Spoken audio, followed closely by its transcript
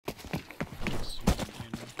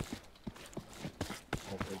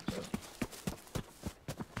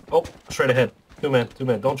Oh, straight ahead. Two man.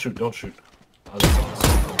 Don't shoot. I gotta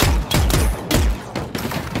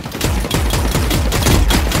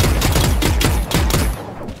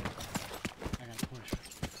push.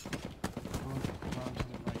 Go to the right.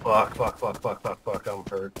 Fuck. I'm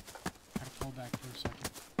hurt. I had to pull back for a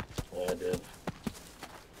second. Yeah, I did.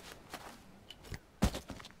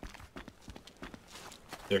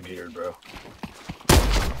 They're geared, bro.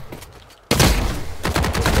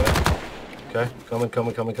 Okay,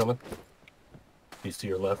 coming. He's to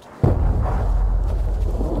your left. On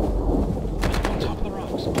top of the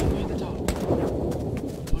rocks, all the way at the top.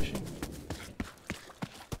 Pushing.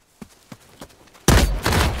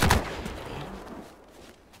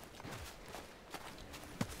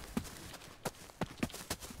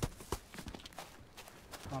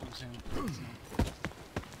 Bottom's in.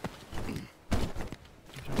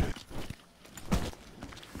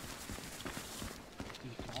 Did he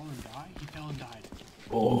fall and die? He fell and died.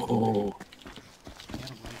 Oh. He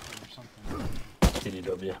had a rifle or something.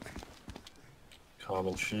 TDW.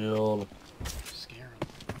 Common shield. Scare him.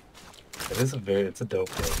 It's a dope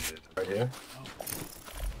game, dude. Right here. Oh.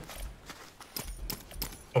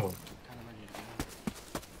 Oh. Kind of ready to go.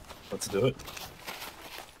 Let's do it.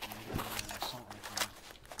 Assault rifle.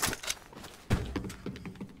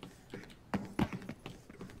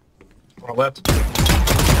 Far left.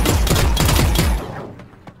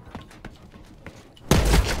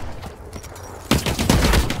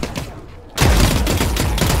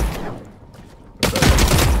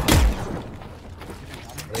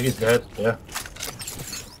 I think he's dead, yeah.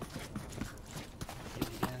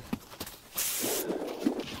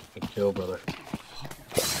 Good kill, brother.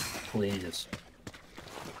 Please.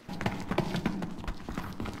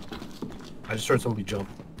 I just heard somebody jump.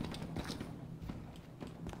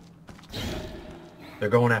 They're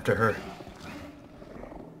going after her.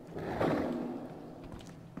 Damn.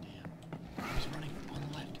 He's running on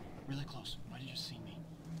the left. Really close. Why did you see me?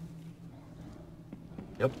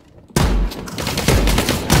 Yep.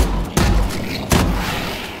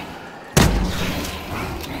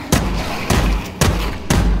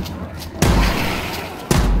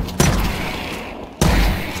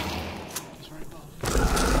 He's right above.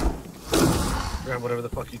 Grab whatever the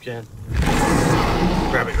fuck you can.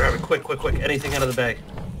 Grab it, quick. Anything out of the bag.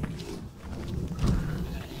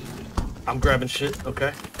 I'm grabbing shit,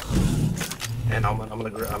 okay? And I'm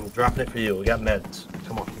dropping it for you. We got meds.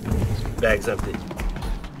 Come on. Bag's empty.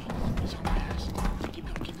 He's on my ass. Keep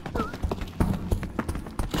going.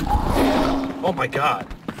 Oh my god.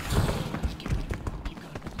 Keep going.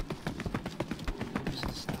 Where's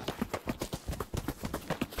the stuff?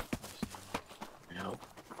 Yep.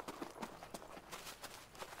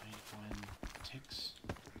 I need to find ticks.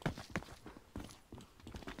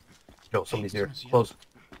 Yo, somebody's here. someone's- yeah. Close.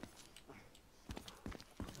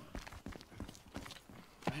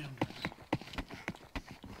 Right under us.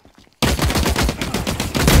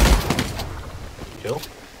 Kill.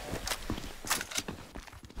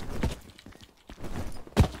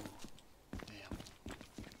 Damn.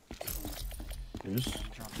 Use. I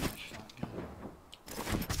dropped that shotgun.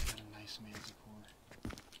 He's got a nice manticore.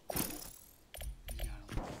 He's got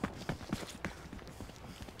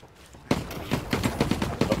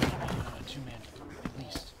a 2-man at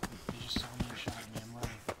least. They just saw me and shot at me. I'm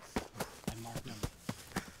running. I marked him.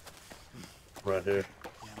 Right here.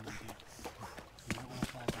 Yeah, I'm with you. You don't want to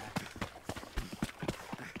fall back.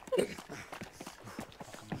 I'll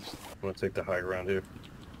come this way. I'm gonna take the high ground here.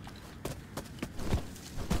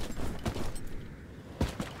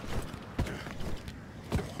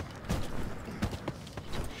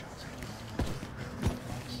 Shots at me.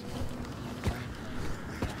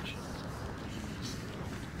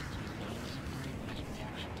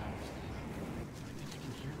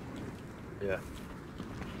 Yeah.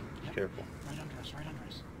 Careful. Right under us. Right under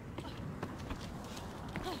us.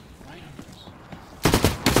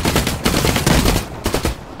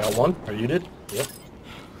 Got one? Or you did? Yep.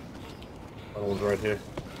 Other one's right here.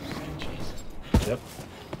 Same chase. Yep.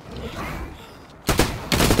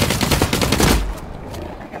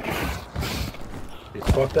 He's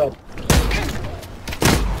fucked up.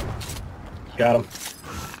 Got him.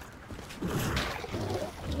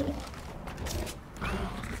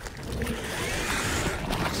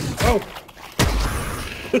 Oh!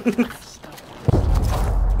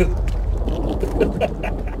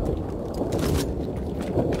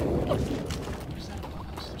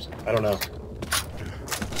 I don't know.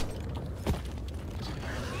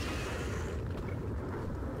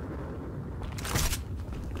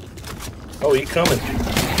 Oh, he's coming.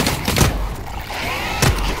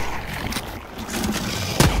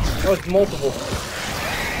 Oh, it's multiple.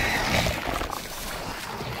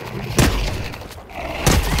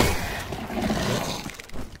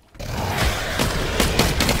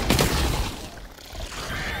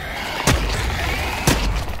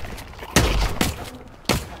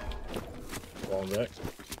 back.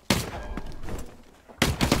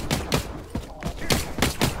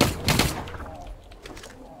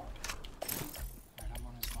 Alright, I'm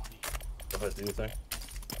on his body. Go ahead, do your thing.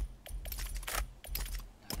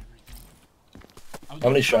 Got everything. I was How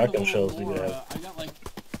many gonna find a shotgun little shells do you more, have? I got like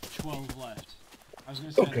 12 left. I was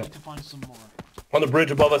gonna say Okay. I'd like to find some more. On the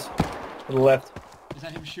bridge above us. To the left. Is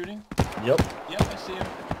that him shooting? Yep. Yep, I see him.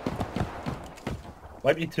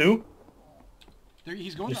 Might be two. There,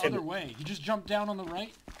 he's going Just the hit other it. way. He just jumped down on the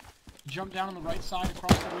right. He jumped down on the right side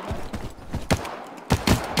across the river.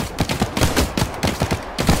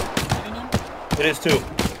 Hitting him? It is two.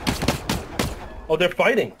 Oh, they're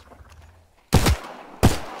fighting.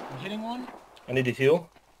 I'm hitting one. I need to heal.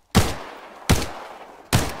 There's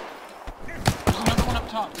another one up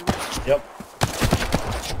top. You're right. Yep.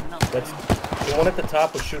 They're not That's fighting. the one at the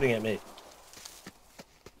top was shooting at me.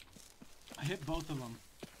 I hit both of them.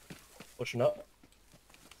 Pushing up.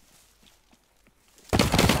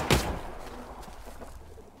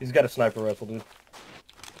 He's got a sniper rifle, dude.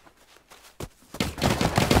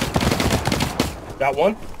 Got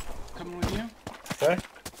one. Coming with you. Okay.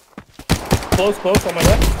 Close, close on my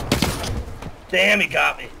left. Damn, he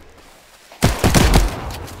got me.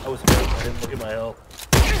 I was good. I didn't look at my health.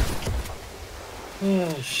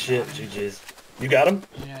 Oh, shit, GG's. You got him?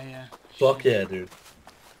 Yeah, yeah. Fuck yeah, dude.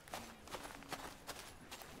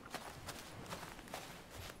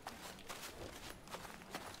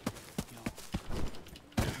 Yo,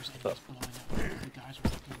 there's enemies blowing up. The guys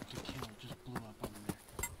we're looking to kill just blew up over there.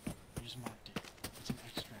 I just marked it. It's an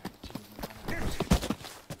extract too. They're not ours.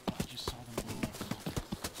 But I just saw them blow up.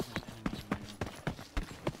 There's enemies right over there.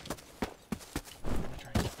 I'm gonna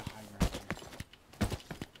try to get the high ground here.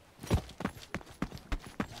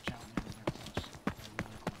 Watch out, man. They're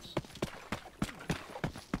close. They're really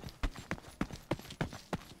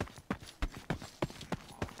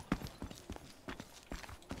close.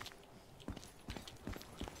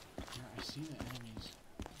 Yeah, I see the enemies.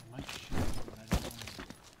 I might shoot them, but I don't want to.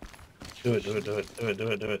 Do it, do it, do it, do it, do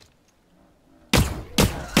it, do it.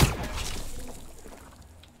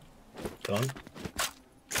 Done?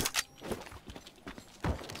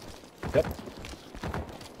 Yep.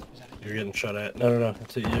 Is that it? You're getting shot at. No, no, no.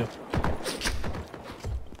 It's at you.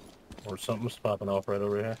 Or something's popping off right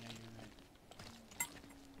over here. Yeah, you're right.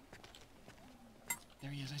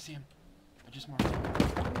 There he is. I see him. I just marked him. Be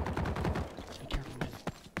careful, man.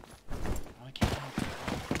 Oh, I can't help.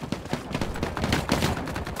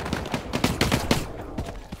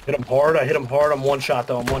 Hit him hard. I hit him hard. I'm one shot,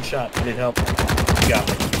 though. I'm one shot. I need help. You got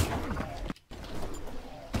me.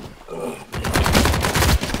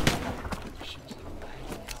 She was like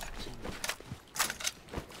lagging out too.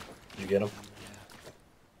 You get him? Yeah.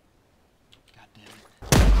 God damn it.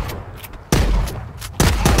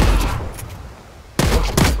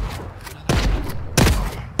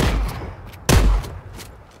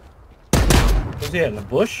 Where's he at? In the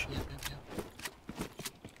bush? Yep, yep, yep.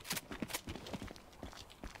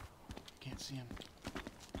 Can't see him.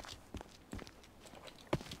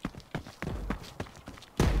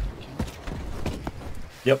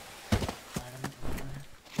 Yep. Alright, I'm over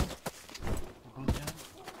here. We're both down?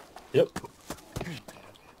 Yep. Okay, okay.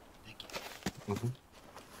 Thank you. Mm-hmm.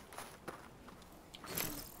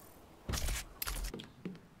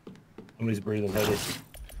 Somebody's breathing heavy.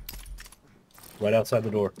 Right outside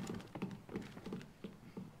the door.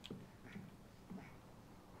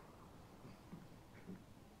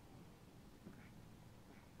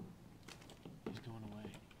 He's going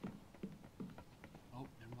away. Oh,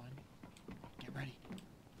 never mind. Get ready.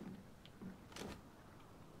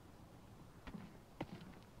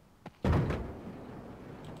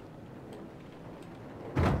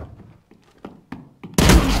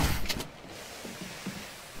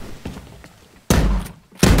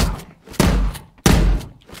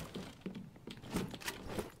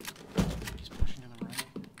 He's pushing to the right.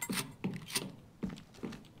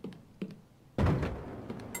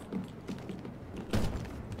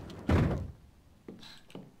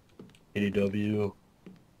 ADW.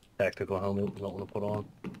 Tactical helmet. You don't want to put on.